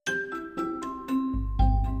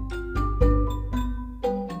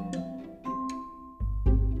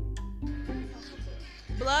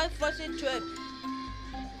Blood versus Trip.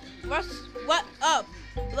 What up?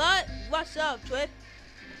 Blood, what's up, Trip?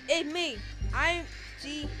 It's me. I'm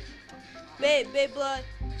G. Big Blood.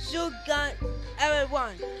 Shoot gun,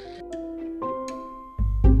 everyone.